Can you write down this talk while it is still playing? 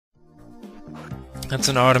That's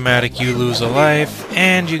an automatic you lose a life,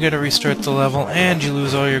 and you gotta restart the level, and you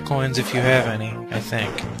lose all your coins if you have any, I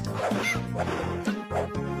think.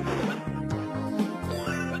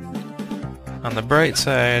 On the bright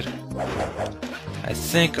side, I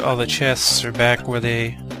think all the chests are back where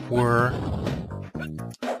they were.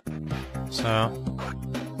 So,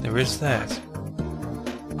 there is that.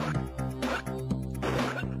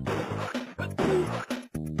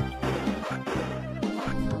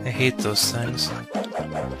 I hate those things.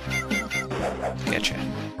 Gotcha.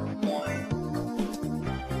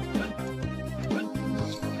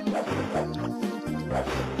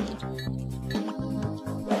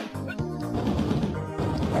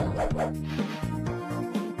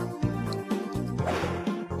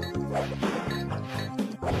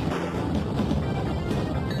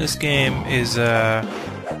 This game is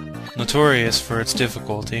notorious for its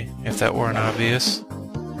difficulty, if that weren't obvious.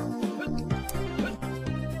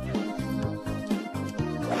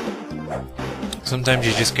 Sometimes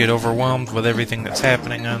you just get overwhelmed with everything that's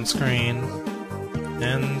happening on screen,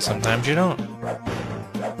 and sometimes you don't.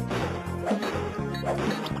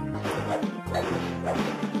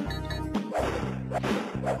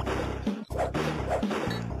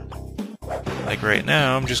 Like right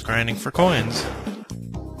now, I'm just grinding for coins.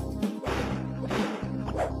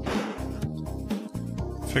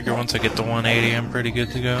 Figure once I get to 180, I'm pretty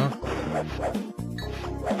good to go.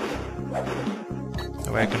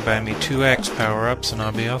 That way I can buy me 2 axe power-ups and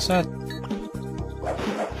I'll be all set.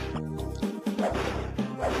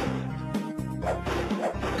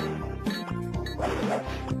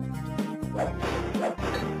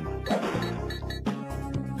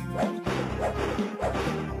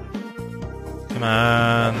 Come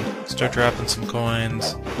on, start dropping some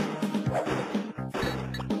coins.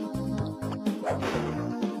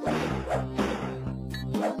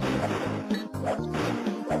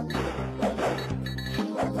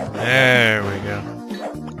 There we go.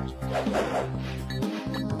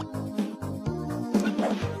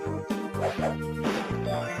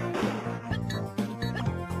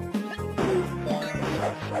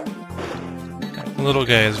 That little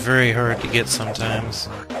guy is very hard to get sometimes,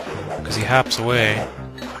 because he hops away.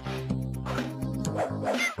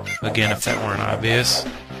 Again, if that weren't obvious.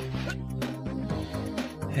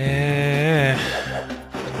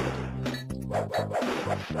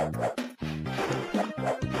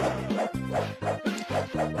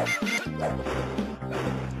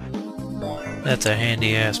 That's a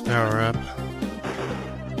handy-ass power-up.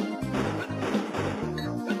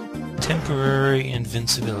 Temporary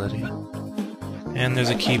invincibility. And there's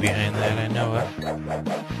a key behind that, I know it.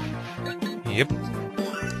 Yep.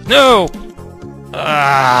 No!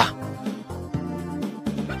 Ah!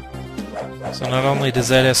 So not only does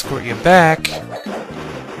that escort you back,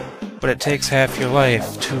 but it takes half your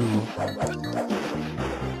life, too.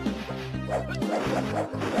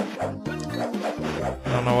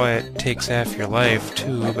 I don't know why it takes half your life,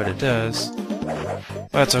 too, but it does.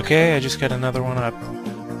 But that's okay, I just got another one up.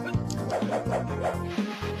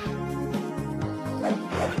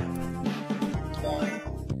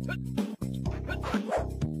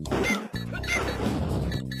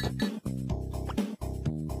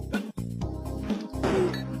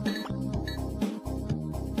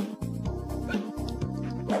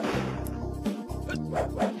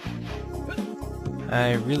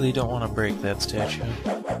 I really don't want to break that statue.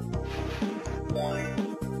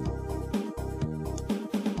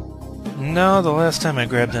 No, the last time I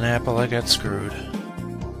grabbed an apple, I got screwed.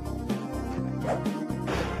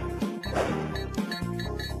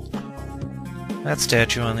 That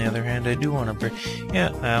statue, on the other hand, I do want to break.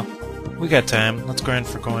 Yeah, well, we got time. Let's grind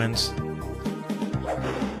for coins.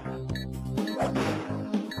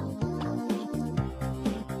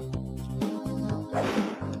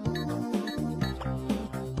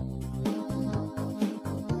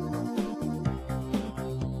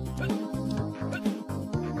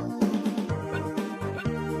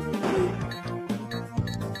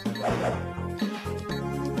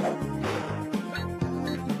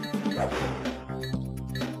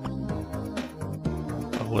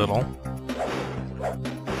 A little.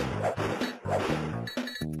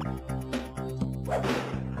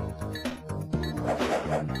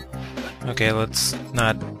 Okay, let's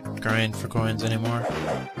not grind for coins anymore.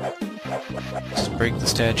 Just break the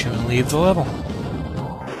statue and leave the level.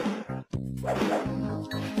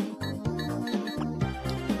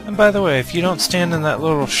 And by the way, if you don't stand in that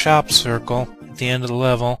little shop circle at the end of the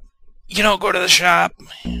level, you don't go to the shop,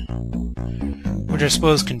 which I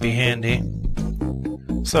suppose can be handy.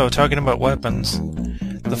 So, talking about weapons,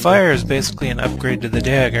 the fire is basically an upgrade to the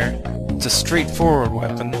dagger. It's a straightforward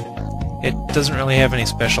weapon, It doesn't really have any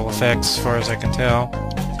special effects as far as I can tell.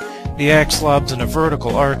 The axe lobs in a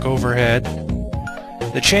vertical arc overhead.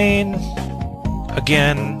 The chain,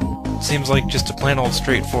 again, seems like just a plain old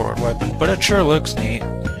straightforward weapon, but it sure looks neat.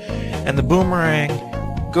 And the boomerang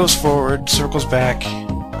goes forward, circles back,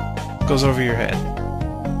 goes over your head.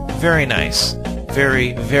 Very nice.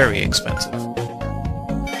 Very, very expensive.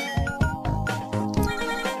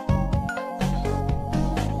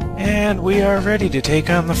 And we are ready to take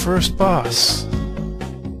on the first boss.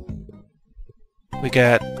 We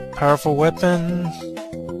got powerful weapon,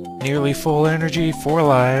 nearly full energy, 4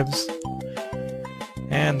 lives,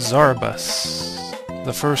 and Zarbus,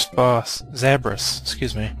 the first boss. Zabrus,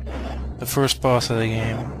 excuse me. The first boss of the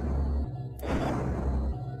game.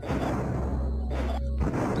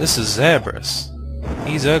 This is Zabrus.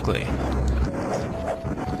 He's ugly.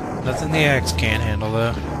 Nothing the axe can't handle,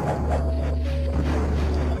 though.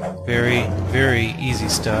 Very, very easy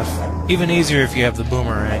stuff. Even easier if you have the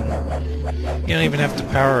boomerang. You don't even have to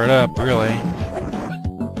power it up, really.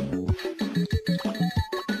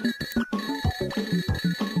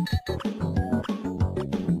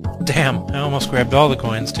 Damn, I almost grabbed all the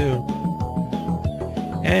coins, too.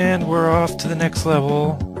 And we're off to the next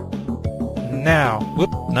level. Now.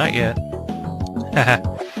 Whoop, not yet. Haha.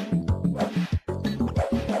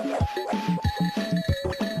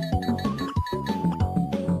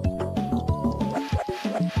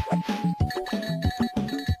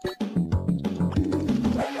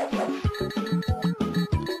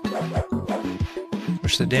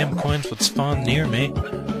 Wish the damn coins would spawn near me.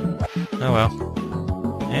 Oh well.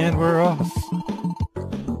 And we're off.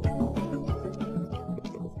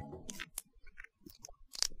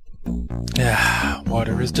 Ah,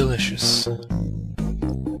 water is delicious.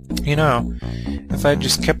 You know, if I'd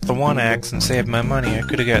just kept the one axe and saved my money, I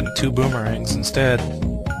could have gotten 2 boomerangs instead.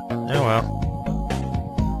 Oh well.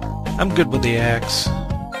 I'm good with the axe.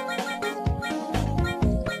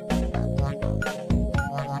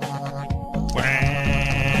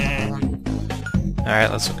 Alright,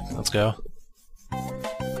 let's go.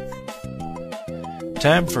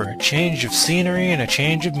 Time for a change of scenery and a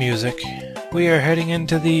change of music. We are heading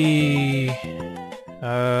into the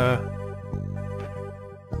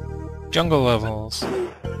jungle levels.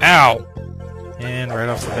 Ow! And right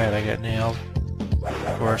off the bat I got nailed.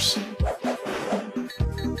 Of course.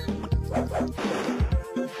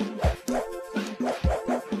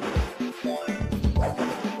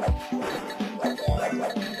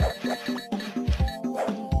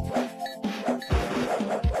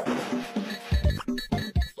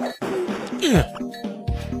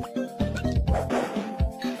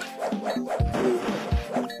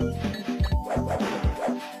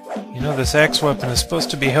 You know, this axe weapon is supposed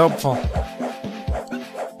to be helpful.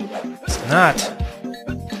 It's not.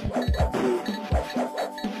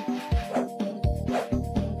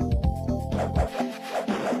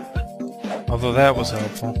 Although that was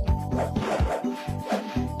helpful.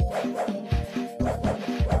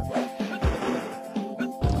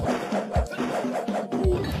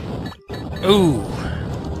 Ooh.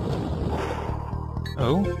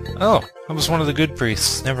 Oh? Oh, that was one of the good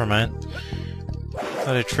priests. Never mind.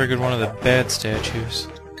 Thought I triggered one of the bad statues.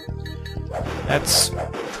 That's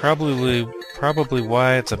probably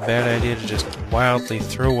why it's a bad idea to just wildly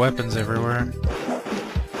throw weapons everywhere.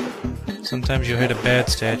 Sometimes you'll hit a bad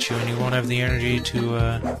statue and you won't have the energy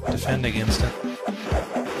to defend against it.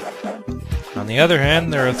 On the other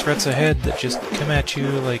hand, there are threats ahead that just come at you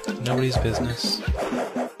like nobody's business.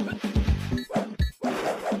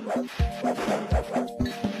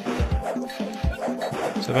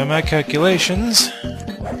 So by my calculations,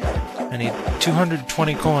 I need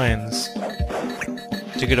 220 coins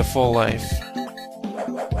to get a full life.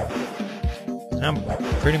 I'm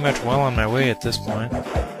pretty much well on my way at this point.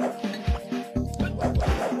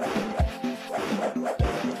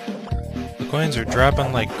 The coins are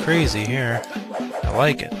dropping like crazy here. I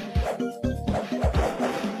like it.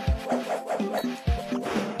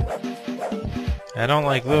 I don't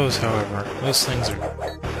like those, however. Those things are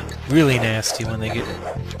really nasty when they get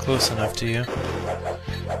close enough to you.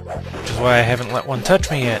 Which is why I haven't let one touch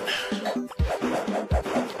me yet.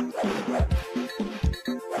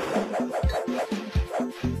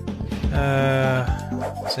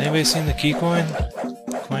 Has anybody seen the key coin?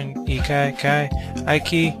 Coin E-Kai? Kai?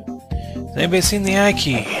 I-Key? Has anybody seen the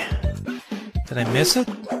I-Key? Did I miss it?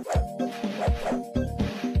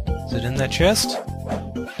 Is it in that chest?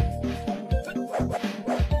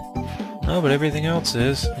 No, but everything else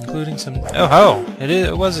is, including some... Oh,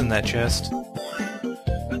 it was in that chest.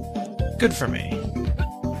 Good for me.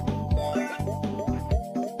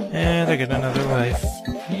 And I get another life.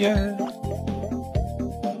 Yeah.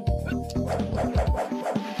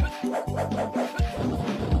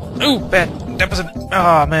 Ooh, bad. That was a...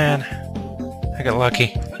 Oh, man. I got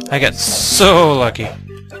lucky. I got so lucky.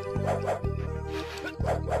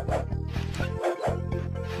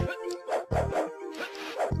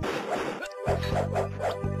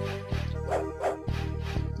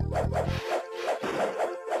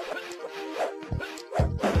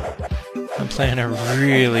 I'm playing a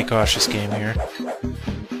really cautious game here.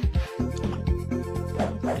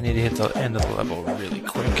 I need to hit the end of the level really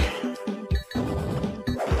quick.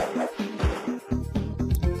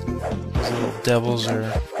 Those little devils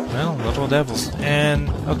are... well, little devils. And...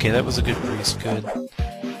 okay, that was a good priest. Good.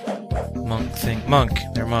 Monk thing. Monk.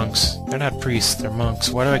 They're monks. They're not priests. They're monks.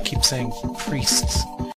 Why do I keep saying priests?